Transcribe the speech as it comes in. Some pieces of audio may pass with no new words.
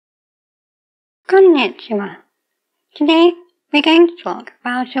Konnichiwa. Today we're going to talk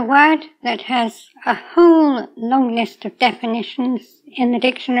about a word that has a whole long list of definitions in the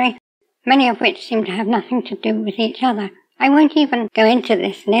dictionary, many of which seem to have nothing to do with each other. I won't even go into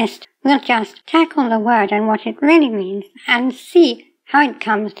this list. We'll just tackle the word and what it really means and see how it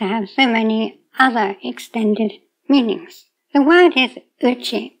comes to have so many other extended meanings. The word is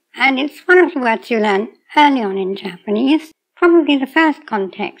uchi, and it's one of the words you learn early on in Japanese. Probably the first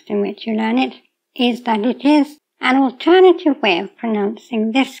context in which you learn it is that it is an alternative way of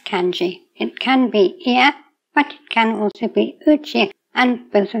pronouncing this kanji. It can be ear, but it can also be uchi,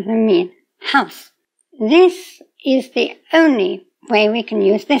 and both of them mean house. This is the only way we can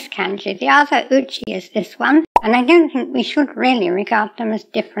use this kanji. The other uchi is this one, and I don't think we should really regard them as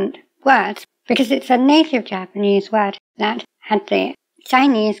different words, because it's a native Japanese word that had the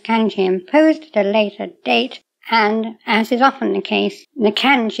Chinese kanji imposed at a later date, and as is often the case, the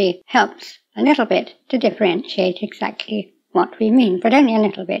kanji helps a little bit to differentiate exactly what we mean, but only a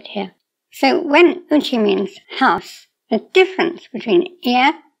little bit here. So when uchi means house, the difference between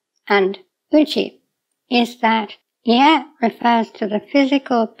ear and uchi is that ear refers to the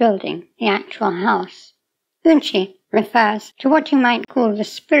physical building, the actual house. Uchi refers to what you might call the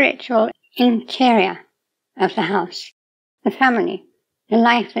spiritual interior of the house, the family, the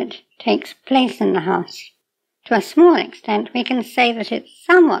life that takes place in the house. To a small extent, we can say that it's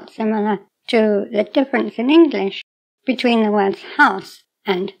somewhat similar to the difference in English between the words house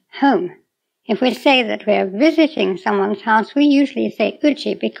and home. If we say that we're visiting someone's house, we usually say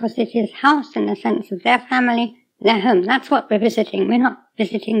uchi because it is house in the sense of their family, their home. That's what we're visiting. We're not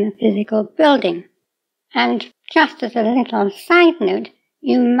visiting the physical building. And just as a little side note,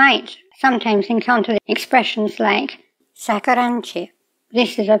 you might sometimes encounter expressions like sakuranchi.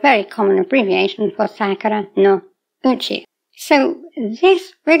 This is a very common abbreviation for sakura no uchi. So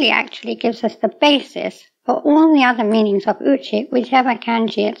this really actually gives us the basis for all the other meanings of uchi, whichever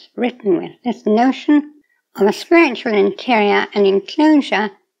kanji it's written with. This notion of a spiritual interior and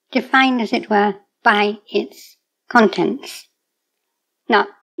enclosure defined, as it were, by its contents. Now,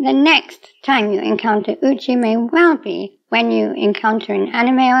 the next time you encounter uchi may well be when you encounter in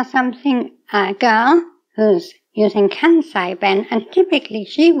anime or something a girl who's using kansai ben, and typically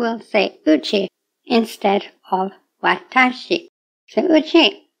she will say uchi instead of watashi. So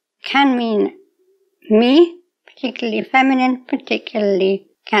uchi can mean me, particularly feminine, particularly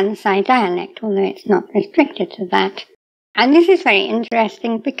Kansai dialect, although it's not restricted to that. And this is very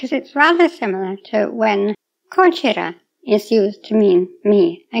interesting because it's rather similar to when kochira is used to mean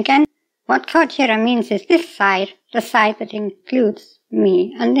me. Again, what kochira means is this side, the side that includes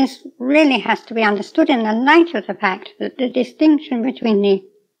me. And this really has to be understood in the light of the fact that the distinction between the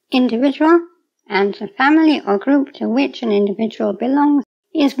individual and the family or group to which an individual belongs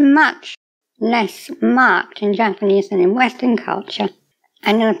is much less marked in Japanese than in Western culture,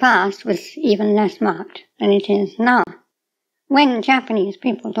 and in the past was even less marked than it is now. When Japanese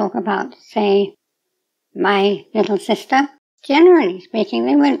people talk about, say, my little sister, generally speaking,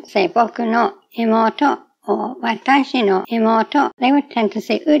 they wouldn't say boku no imoto or watashi no imoto. They would tend to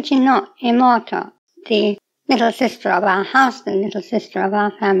say uchi no imoto, the little sister of our house, the little sister of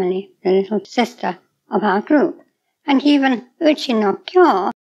our family, the little sister of our group. And even uchi no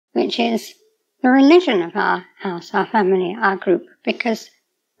kyo, which is the religion of our house, our family, our group, because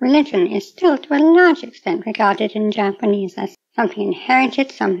religion is still to a large extent regarded in Japanese as something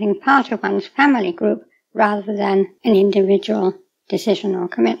inherited, something part of one's family group, rather than an individual decision or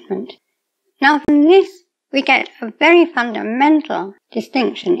commitment. Now from this, we get a very fundamental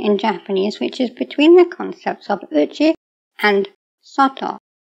distinction in Japanese, which is between the concepts of uchi and soto.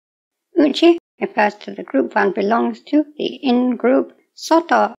 Uchi refers to the group one belongs to, the in-group.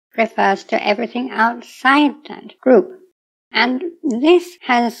 Soto refers to everything outside that group. And this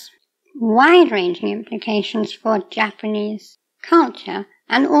has wide-ranging implications for Japanese culture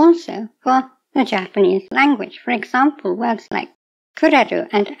and also for the Japanese language. For example, words like kureru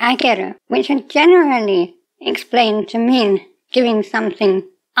and ageru, which are generally explained to mean giving something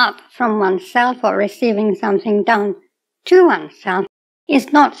up from oneself or receiving something down to oneself,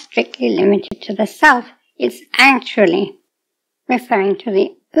 is not strictly limited to the self. It's actually referring to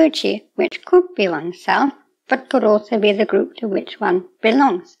the uchi, which could be oneself, but could also be the group to which one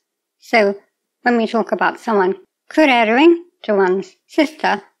belongs. So when we talk about someone kureruing to one's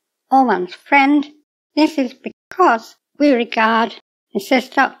sister or one's friend, this is because we regard the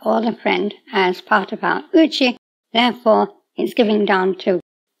sister or the friend as part of our uchi, therefore it's giving down to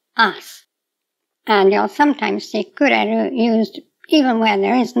us. And you'll sometimes see kureru used even where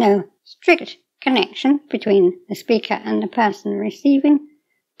there is no strict connection between the speaker and the person receiving,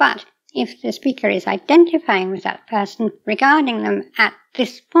 but if the speaker is identifying with that person, regarding them at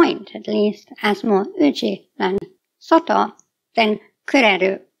this point at least as more uchi than soto, then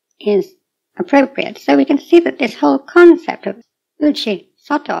kureru is appropriate. So we can see that this whole concept of uchi,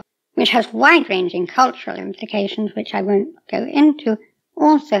 soto, which has wide-ranging cultural implications, which I won't go into,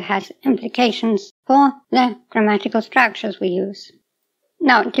 also has implications for the grammatical structures we use.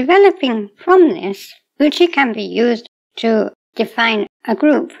 Now, developing from this, uchi can be used to define a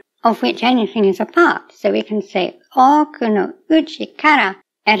group of which anything is a part. So we can say, oku no uchi kara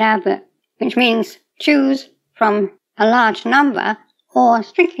erabu, which means choose from a large number, or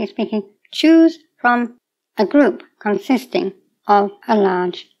strictly speaking, choose from a group consisting of a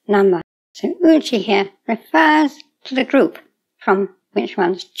large number. So uchi here refers to the group from which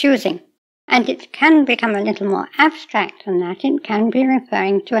one's choosing. And it can become a little more abstract than that. It can be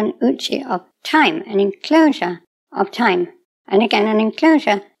referring to an uchi of time, an enclosure of time. And again, an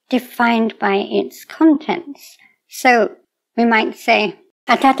enclosure defined by its contents. So we might say,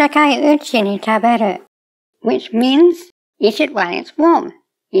 atatakai uchi ni taberu, which means eat it while it's warm,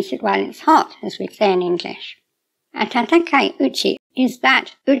 eat it while it's hot, as we say in English. Atatakai uchi is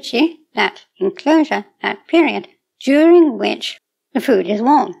that uchi, that enclosure, that period, during which the food is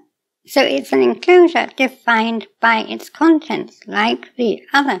warm. So it's an enclosure defined by its contents, like the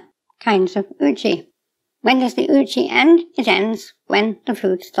other kinds of uchi. When does the uchi end? It ends when the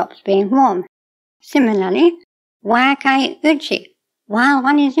food stops being warm. Similarly, wakai uchi, while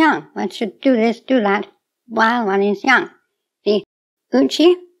one is young. One should do this, do that, while one is young. The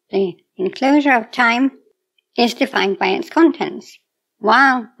uchi, the enclosure of time, is defined by its contents.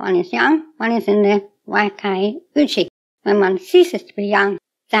 While one is young, one is in the wakai uchi. When one ceases to be young,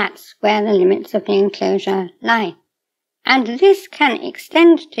 that's where the limits of the enclosure lie. And this can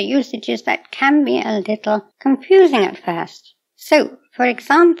extend to usages that can be a little confusing at first. So, for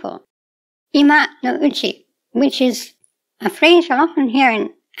example, ima no uchi, which is a phrase you'll often hear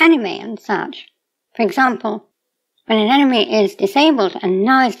in anime and such. For example, when an enemy is disabled and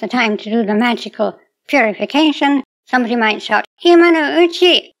now is the time to do the magical purification, somebody might shout, ima no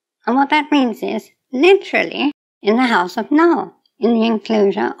uchi! And what that means is, literally, in the house of now, in the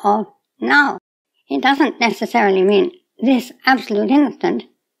enclosure of now. It doesn't necessarily mean this absolute instant,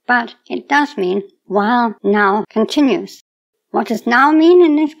 but it does mean while now continues. What does now mean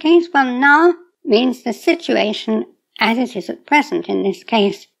in this case? Well, now means the situation as it is at present, in this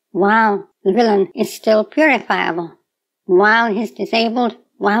case, while the villain is still purifiable, while he's disabled,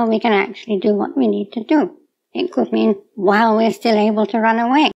 while we can actually do what we need to do. It could mean while we're still able to run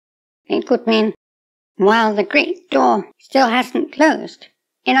away. It could mean while the great door still hasn't closed.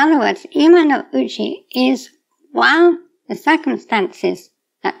 In other words, ima no uchi is while the circumstances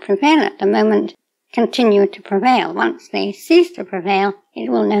that prevail at the moment continue to prevail. Once they cease to prevail, it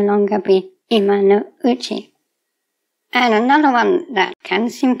will no longer be ima no uchi. And another one that can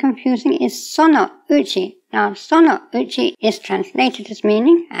seem confusing is sono uchi. Now, sono uchi is translated as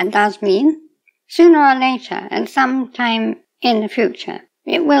meaning, and does mean, sooner or later, at some time in the future.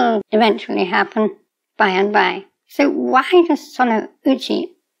 It will eventually happen by and by. So why does sono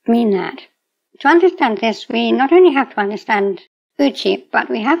uchi mean that? To understand this, we not only have to understand uchi, but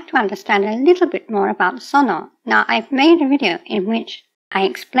we have to understand a little bit more about sono. Now, I've made a video in which I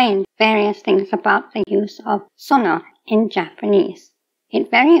explained various things about the use of sono in Japanese.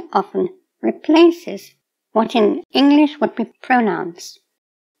 It very often replaces what in English would be pronouns.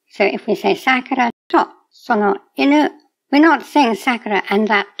 So if we say Sakura to sono inu, we're not saying Sakura and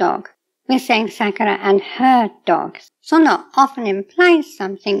that dog. We're saying Sakura and her dogs. Sono often implies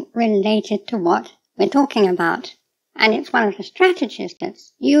something related to what we're talking about. And it's one of the strategies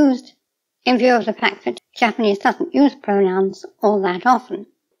that's used in view of the fact that Japanese doesn't use pronouns all that often.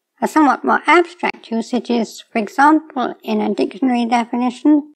 A somewhat more abstract usage is, for example, in a dictionary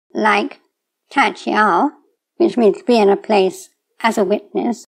definition like tachiao, which means be in a place as a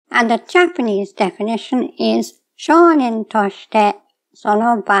witness, and a Japanese definition is shōnin toshite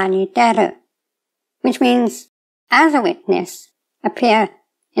sono ba ni deru, which means as a witness, appear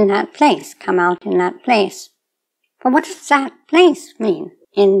in that place, come out in that place. But what does that place mean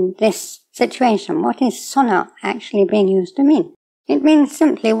in this situation? What is sono actually being used to mean? It means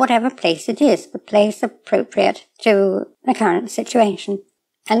simply whatever place it is, the place appropriate to the current situation.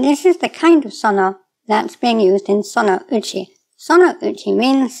 And this is the kind of sono that's being used in sono uchi. Sono uchi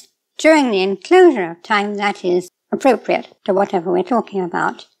means during the enclosure of time that is appropriate to whatever we're talking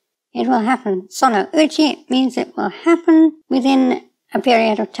about. It will happen. Sono uchi means it will happen within a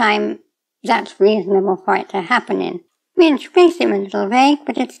period of time that's reasonable for it to happen in. Which may seem a little vague,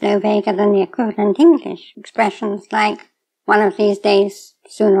 but it's no vaguer than the equivalent English expressions like one of these days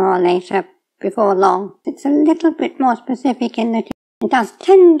sooner or later, before long. It's a little bit more specific in that it does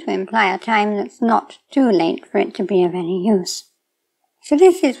tend to imply a time that's not too late for it to be of any use. So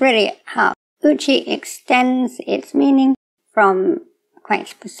this is really how uchi extends its meaning from quite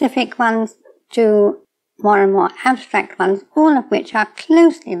specific ones to more and more abstract ones, all of which are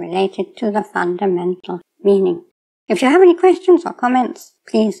closely related to the fundamental meaning. If you have any questions or comments,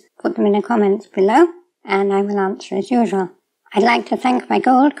 please put them in the comments below, and I will answer as usual. I'd like to thank my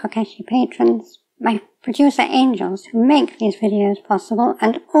gold Kokeshi patrons, my producer angels who make these videos possible,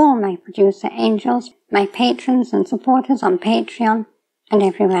 and all my producer angels, my patrons and supporters on Patreon and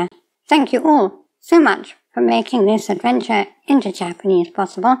everywhere. Thank you all so much for making this adventure into Japanese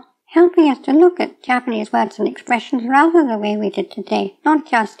possible, helping us to look at Japanese words and expressions rather the way we did today, not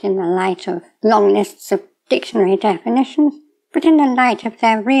just in the light of long lists of dictionary definitions, but in the light of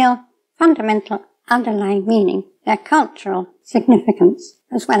their real, fundamental underlying meaning, their cultural significance,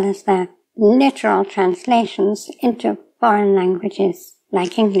 as well as their literal translations into foreign languages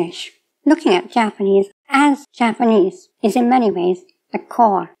like English. Looking at Japanese as Japanese is in many ways the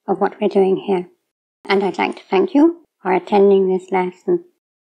core of what we're doing here. And I'd like to thank you for attending this lesson.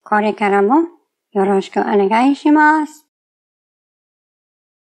 これからもよろしくお願いします。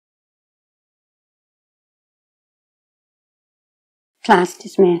Class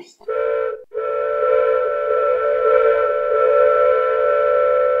dismissed.